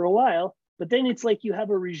stable for a while, but then it's like you have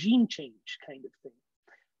a regime change kind of thing.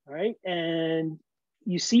 All right, and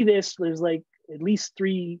you see this, there's like at least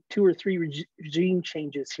two or three regime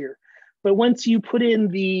changes here. But once you put in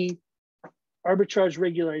the arbitrage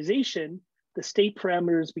regularization, the state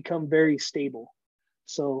parameters become very stable.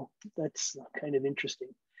 So that's kind of interesting.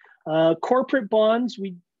 Corporate bonds,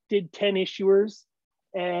 we did 10 issuers,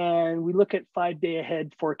 and we look at 5 day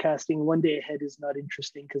ahead forecasting. 1 day ahead is not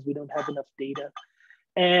interesting because we don't have enough data.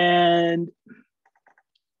 And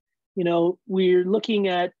you know, we're looking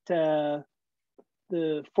at the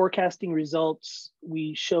forecasting results.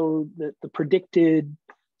 We show that the predicted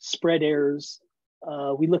spread errors.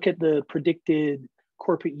 We look at the predicted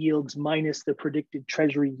corporate yields minus the predicted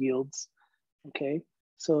treasury yields. Okay,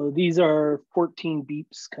 so these are 14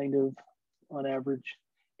 beeps kind of on average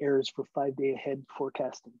errors for 5 day ahead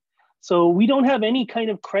forecasting. So we don't have any kind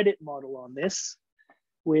of credit model on this,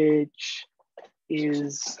 which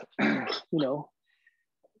is, you know,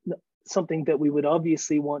 something that we would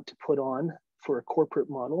obviously want to put on for a corporate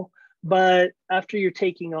model. But after you're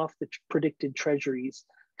taking off the predicted treasuries,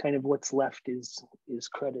 kind of what's left is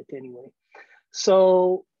credit anyway.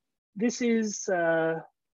 So this is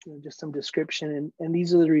just some description, and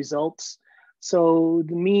these are the results. So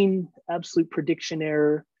the mean absolute prediction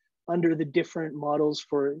error under the different models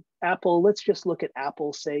for Apple, let's just look at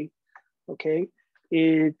Apple, say, okay?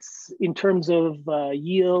 It's in terms of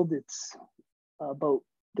yield, it's about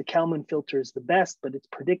the Kalman filter is the best, but it's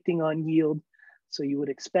predicting on yield. So you would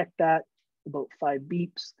expect that about 5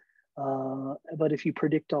 beeps. But if you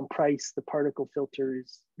predict on price, the particle filter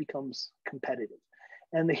becomes competitive.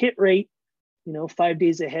 And the hit rate, you know, 5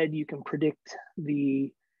 days ahead, you can predict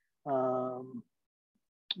the bond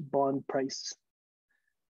price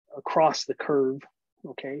across the curve,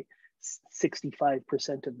 okay,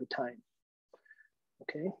 65% of the time,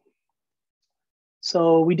 okay?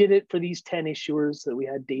 So we did it for these 10 issuers that we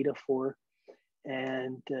had data for,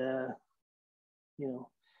 and you know,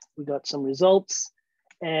 we got some results,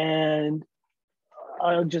 and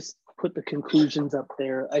I'll just put the conclusions up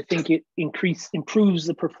there. I think it improves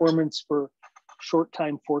the performance for short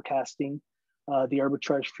time forecasting, the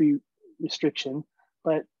arbitrage-free restriction,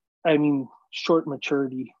 but I mean short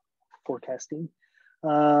maturity forecasting.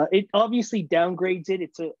 It obviously downgrades it.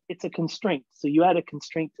 It's a constraint. So you add a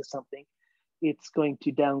constraint to something, it's going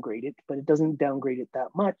to downgrade it, but it doesn't downgrade it that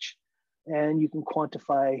much. And you can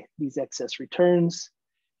quantify these excess returns,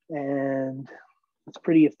 and it's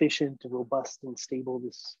pretty efficient, robust, and stable,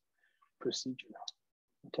 this procedure.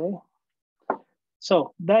 Okay,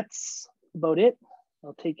 so that's about it.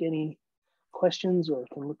 I'll take any questions, or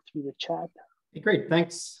I can look through the chat. Okay, great,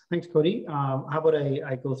 thanks Cody. How about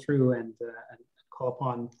I go through and call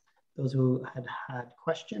upon those who had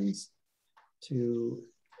questions to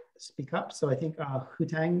speak up. So I think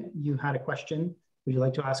Hutang, you had a question. Would you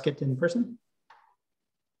like to ask it in person?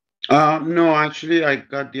 No, actually, I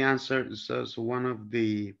got the answer. So one of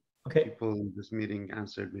the people in this meeting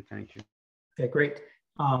answered me. Thank you. Okay, great.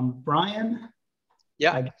 Brian?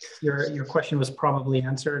 Yeah. I guess your question was probably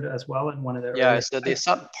answered as well in one of the earlier. So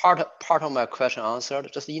the part of my question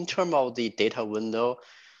answered, just in terms of the data window.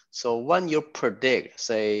 So when you predict,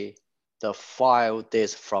 say, the 5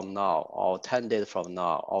 days from now, or 10 days from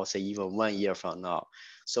now, or say even 1 year from now.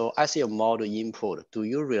 So as your model input, do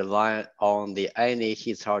you rely on the any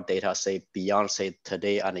historical data, say beyond say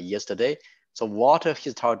today and yesterday? So what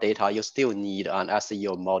historical data you still need as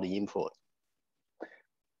your model input?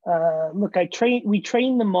 Look, we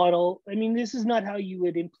train the model. I mean, this is not how you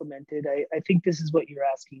would implement it. I think this is what you're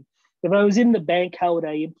asking. If I was in the bank, how would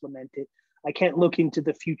I implement it? I can't look into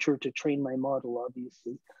the future to train my model,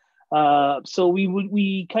 obviously. So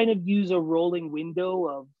we kind of use a rolling window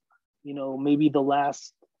of, you know, maybe the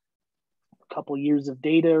last couple years of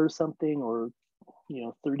data or something, or, you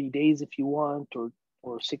know, 30 days if you want,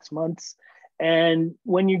 or 6 months. And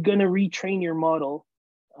when you're going to retrain your model,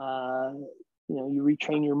 you know, you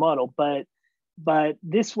retrain your model. But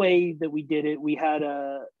this way that we did it, we had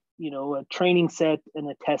a training set and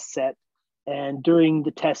a test set. And during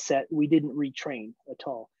the test set, we didn't retrain at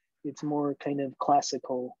all. It's more kind of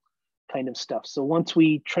classical kind of stuff. So once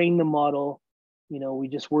we train the model, you know, we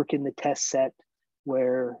just work in the test set,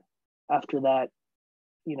 where after that,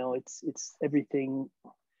 you know, it's everything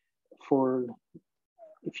for,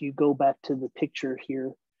 if you go back to the picture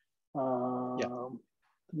here,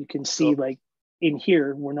 you can see, like in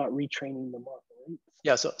here, we're not retraining the model. Right?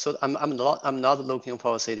 Yeah, so I'm not looking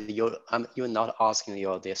for, say, you're not asking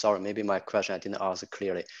sorry, maybe my question I didn't ask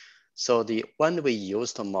clearly. So when we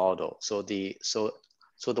use the model, so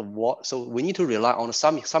we need to rely on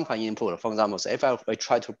some kind of input. For example, so if I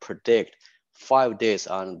try to predict 5 days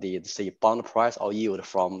on the bond price or yield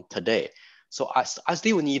from today, so I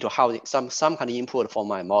still need to have some kind of input for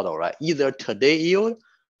my model, right? Either today yield,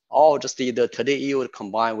 or just the today yield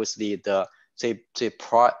combined with the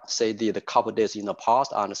couple days in the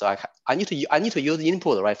past. And so I need to use the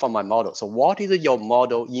input, right, for my model. So what is your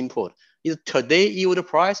model input? Is today yield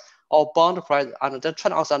price or bond price? And then try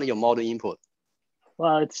to understand your model input.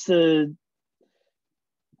 Well, it's to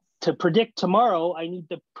predict tomorrow, I need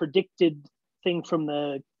the predicted thing from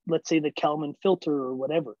the, let's say, the Kalman filter or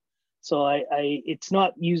whatever. So it's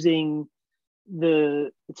not using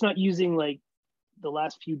like the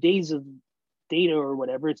last few days of data or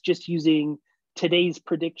whatever. It's just using today's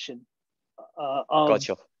prediction of,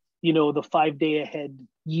 Gotcha. You know, the 5 day ahead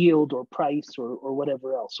yield or price or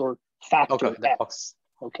whatever else, or factor X.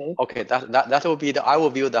 Okay. Okay, that will be I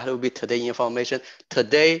will view that will be today information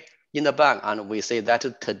today in the bank, and we say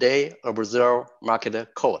that today observe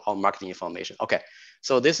market code or market information. Okay,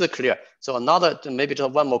 so this is clear. So another, maybe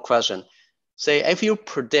just one more question. Say if you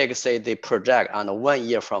predict, say the project and 1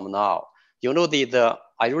 year from now, you know,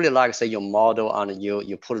 I really like, say, your model, and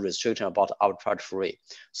you put restriction about arbitrage-free.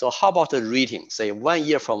 So how about the rating? Say 1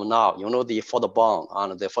 year from now, you know, for the bond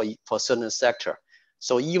and for certain sector.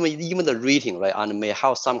 So even the rating, right, and may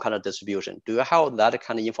have some kind of distribution. Do you have that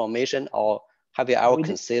kind of information, or have you ever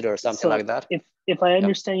considered something like that? If I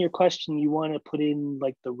understand your question, you want to put in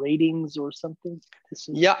like the ratings or something?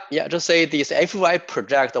 Yeah. Just say this. If I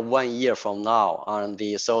project 1 year from now, and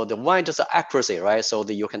so the one just accuracy, right? So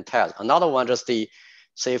you can test. Another one just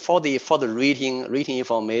say for the rating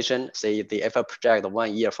information. Say if I project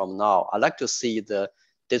 1 year from now, I like to see the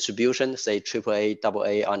distribution, say AAA,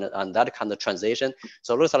 AA, and that kind of transition.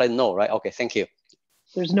 So looks like no, right? Okay, thank you.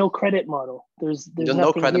 There's no credit model. There's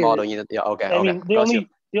no credit here. model in it. Yeah, okay. I mean,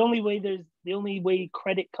 the only way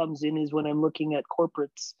credit comes in is when I'm looking at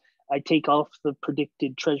corporates. I take off the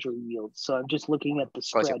predicted treasury yield, so I'm just looking at the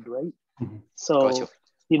spread, right? Mm-hmm. So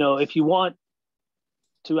you know, if you want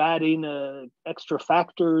to add in extra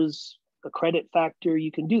factors, a credit factor,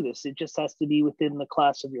 you can do this. It just has to be within the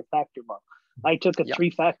class of your factor model. We took a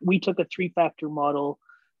 3-factor model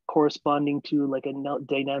corresponding to like a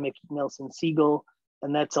dynamic Nelson-Siegel,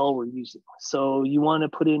 and that's all we're using. So you want to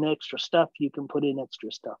put in extra stuff, you can put in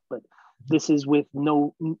extra stuff, but this is with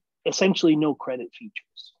essentially no credit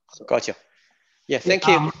features. So. Gotcha. Yeah, thank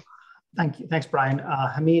you. Thank you. Thanks, Brian.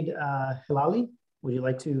 Hamid Hilali, would you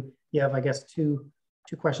like to, you have, I guess, two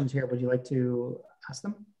questions here. Would you like to ask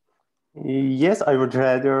them? Yes, I would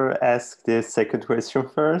rather ask the second question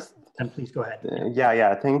first. And please go ahead.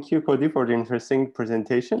 Yeah. Thank you, Cody, for the interesting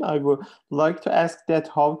presentation. I would like to ask that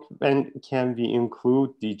how can we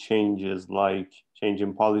include the changes like change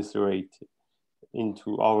in policy rate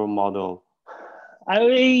into our model?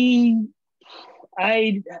 I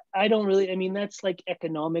don't really, I mean, that's like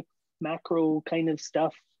economic macro kind of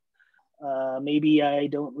stuff. Maybe I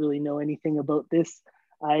don't really know anything about this.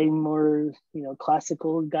 I'm more,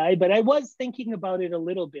 classical guy, but I was thinking about it a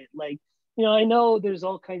little bit. Like, I know there's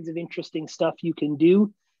all kinds of interesting stuff you can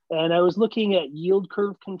do. And I was looking at yield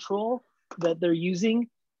curve control that they're using,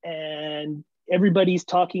 and everybody's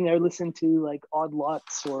talking. I listened to like odd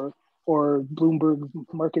lots or or Bloomberg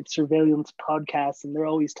market surveillance podcasts, and they're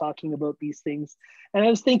always talking about these things. And I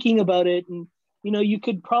was thinking about it, and you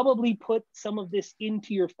could probably put some of this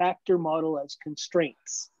into your factor model as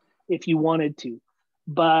constraints if you wanted to,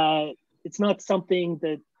 but it's not something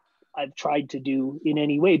that I've tried to do in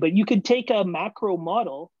any way. But you could take a macro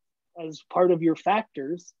model as part of your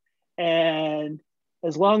factors, and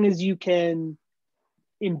as long as you can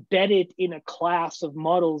embed it in a class of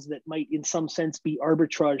models that might in some sense be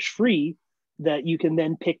arbitrage free, that you can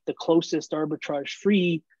then pick the closest arbitrage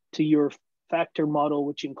free to your factor model,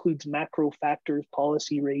 which includes macro factors,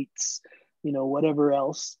 policy rates, whatever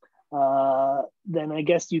else, then I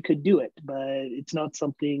guess you could do it, but it's not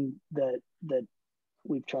something that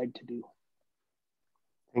we've tried to do.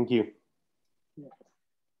 Thank you. Yeah.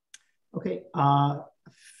 Okay,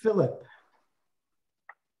 Philip.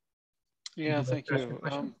 Yeah, thank you.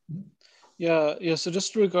 Yeah. So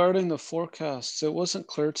just regarding the forecasts, it wasn't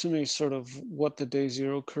clear to me sort of what the day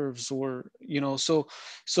zero curves were. So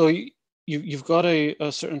you've got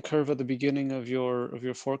a certain curve at the beginning of your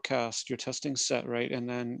forecast, your testing set, right? And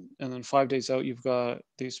then 5 days out, you've got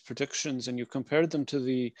these predictions, and you compared them to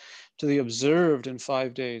the observed in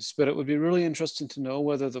 5 days. But it would be really interesting to know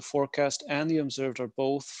whether the forecast and the observed are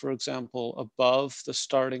both, for example, above the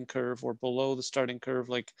starting curve or below the starting curve.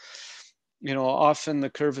 Like, often the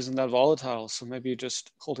curve isn't that volatile, so maybe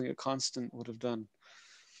just holding it constant would have done.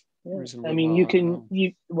 Yeah. I mean,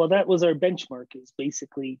 well, that was our benchmark, is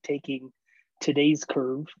basically taking today's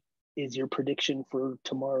curve is your prediction for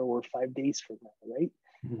tomorrow or 5 days from now, right?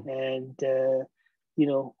 Mm-hmm. And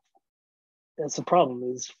that's the problem,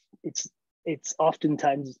 is it's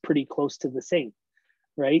oftentimes pretty close to the same,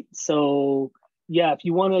 right? So yeah, if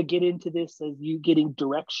you want to get into this as you getting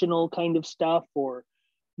directional kind of stuff, or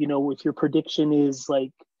if your prediction is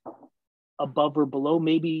like above or below,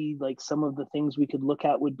 maybe like some of the things we could look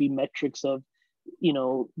at would be metrics of,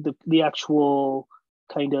 the actual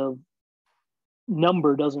kind of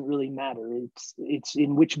number doesn't really matter. It's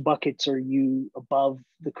in which buckets are you above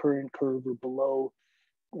the current curve or below,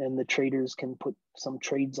 and the traders can put some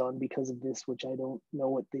trades on because of this, which I don't know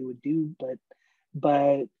what they would do,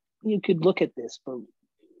 but you could look at this, but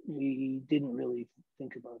we didn't really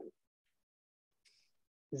think about it.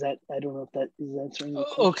 I don't know if that is answering the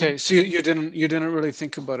question. Okay, so you didn't really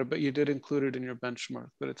think about it, but you did include it in your benchmark,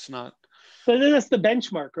 but it's not. But then that's the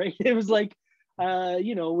benchmark, right? It was like,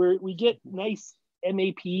 we get nice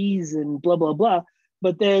MAPs and blah, blah, blah,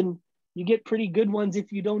 but then you get pretty good ones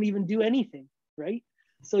if you don't even do anything, right?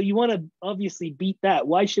 So you want to obviously beat that.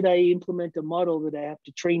 Why should I implement a model that I have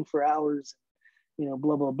to train for hours,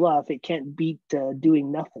 blah, blah, blah, if it can't beat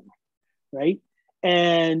doing nothing, right?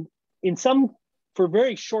 And for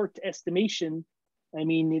very short estimation, I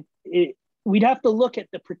mean, we'd have to look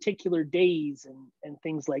at the particular days and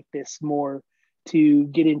things like this more to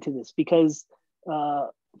get into this, because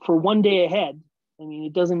for 1 day ahead, I mean,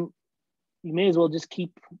 you may as well just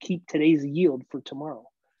keep today's yield for tomorrow,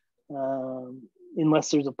 unless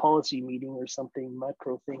there's a policy meeting or something,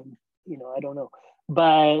 macro thing, I don't know.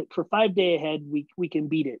 But for 5 day ahead, we can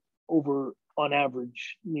beat it over on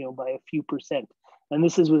average, by a few percent. And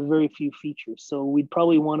this is with very few features. So we'd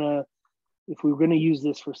probably want to, if we were going to use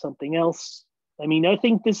this for something else, I mean, I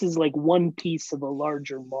think this is like one piece of a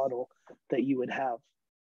larger model that you would have.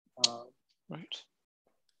 Right.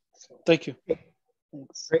 So, thank you.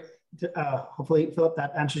 Thanks. Great. Hopefully, Philip,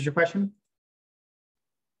 that answers your question.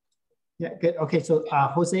 Yeah, good. Okay, so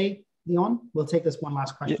Jose Leon, we'll take this one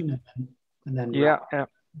last question and then yeah.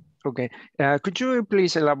 Okay. Could you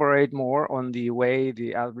please elaborate more on the way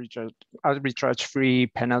the arbitrage-free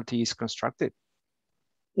penalty is constructed?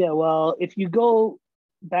 Yeah, well, if you go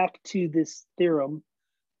back to this theorem,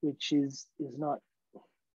 which is not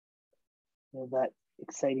that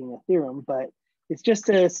exciting a theorem, but it's just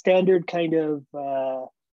a standard kind of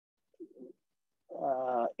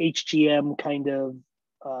HGM kind of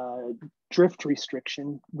drift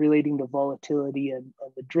restriction relating to volatility and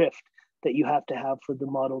the drift that you have to have for the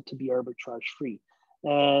model to be arbitrage free.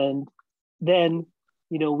 And then,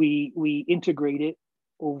 we integrate it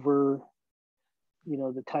over,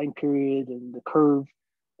 the time period and the curve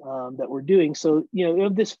that we're doing. So, you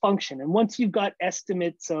have this function. And once you've got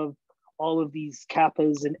estimates of all of these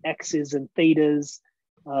kappas and x's and thetas,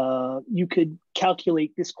 you could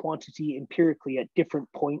calculate this quantity empirically at different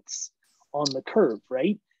points on the curve,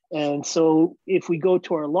 right? And so if we go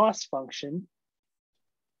to our loss function,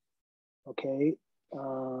 okay,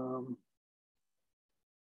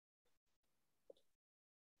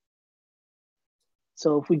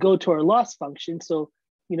 so if we go to our loss function, so,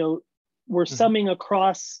 we're summing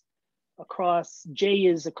across J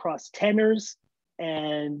is across tenors,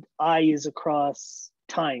 and I is across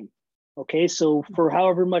time. Okay, so for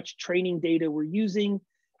however much training data we're using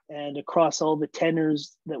and across all the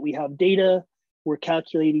tenors that we have data, we're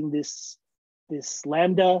calculating this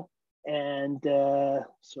lambda and you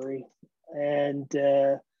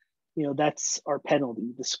know, that's our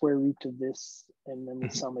penalty, the square root of this, and then we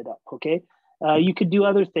sum it up. Okay, you could do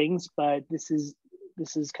other things, but this is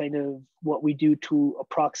kind of what we do to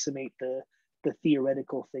approximate the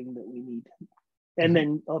theoretical thing that we need. And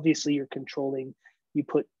then obviously you're controlling, you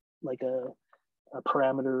put like a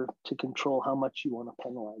parameter to control how much you want to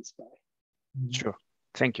penalize by. Sure,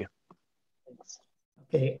 thank you. Thanks.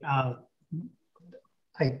 Okay, I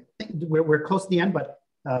think we're close to the end, but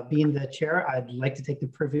being the chair, I'd like to take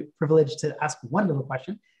the privilege to ask one little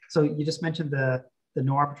question. So you just mentioned the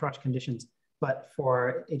no arbitrage conditions, but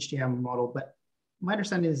for HDM model, but my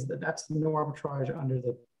understanding is that that's no arbitrage on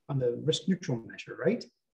the risk neutral measure, right?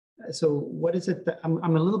 So what is it that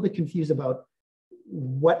I'm a little bit confused about?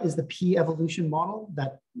 What is the P evolution model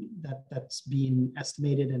that's being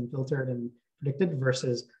estimated and filtered and predicted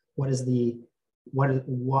versus why there's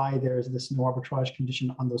this no arbitrage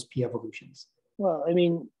condition on those P evolutions? Well, I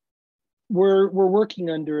mean, we're working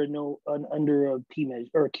under a P measure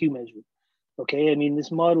or a Q measure. Okay, I mean,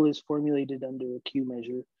 this model is formulated under a Q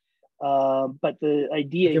measure, but the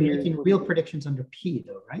idea you're here making real predictions under P,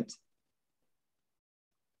 though, right?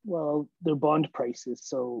 Well, they're bond prices,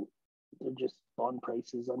 so they're just bond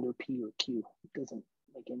prices under P or Q. It doesn't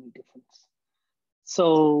make any difference.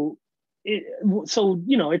 So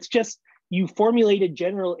you know, it's just you formulate a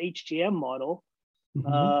general HGM model,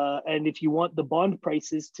 and if you want the bond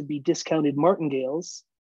prices to be discounted martingales,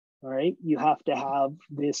 all right, you have to have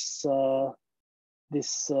this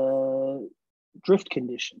drift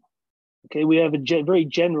condition. Okay, we have a very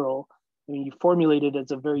general. I mean, you formulate it as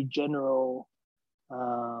a very general.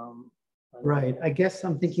 Right. I guess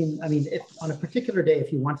I'm thinking, I mean, if on a particular day,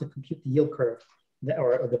 if you want to compute the yield curve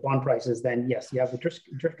or the bond prices, then yes, you have the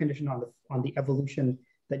drift condition on the evolution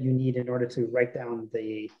that you need in order to write down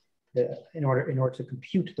in order to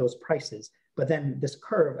compute those prices. But then this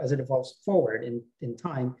curve, as it evolves forward in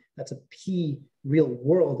time, that's a P real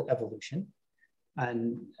world evolution.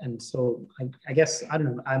 And so I guess, I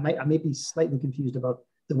don't know, I may be slightly confused about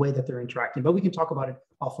the way that they're interacting, but we can talk about it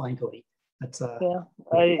offline, Cody. That's yeah,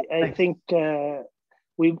 I think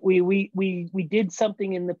we did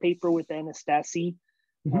something in the paper with Anastasi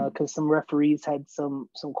because some referees had some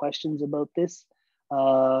questions about this.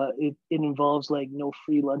 It involves like no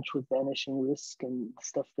free lunch with vanishing risk and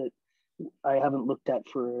stuff that I haven't looked at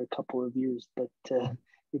for a couple of years, but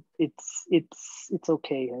it's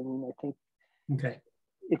okay. I mean, I think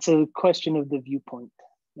it's a question of the viewpoint.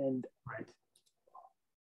 And right.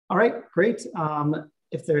 All right, great.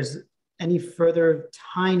 If there's any further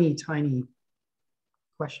tiny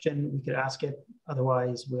question, we could ask it.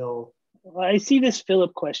 Otherwise, I see this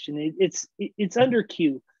Philip question. It's under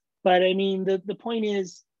Q, but I mean the point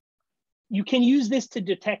is, you can use this to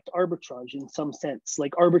detect arbitrage in some sense,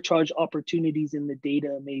 like arbitrage opportunities in the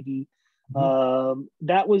data. Maybe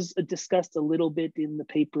that was discussed a little bit in the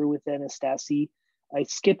paper with Anastasi. I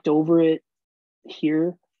skipped over it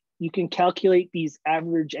here. You can calculate these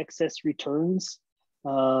average excess returns,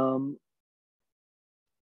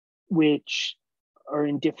 which are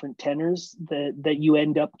in different tenors that you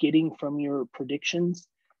end up getting from your predictions.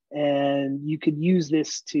 And you could use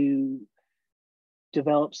this to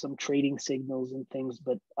develop some trading signals and things,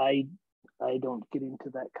 but I don't get into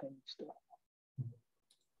that kind of stuff.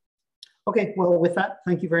 Okay, well, with that,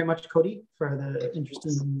 thank you very much, Cody, for the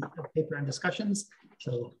interesting paper and discussions.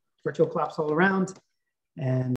 So virtual claps all around. And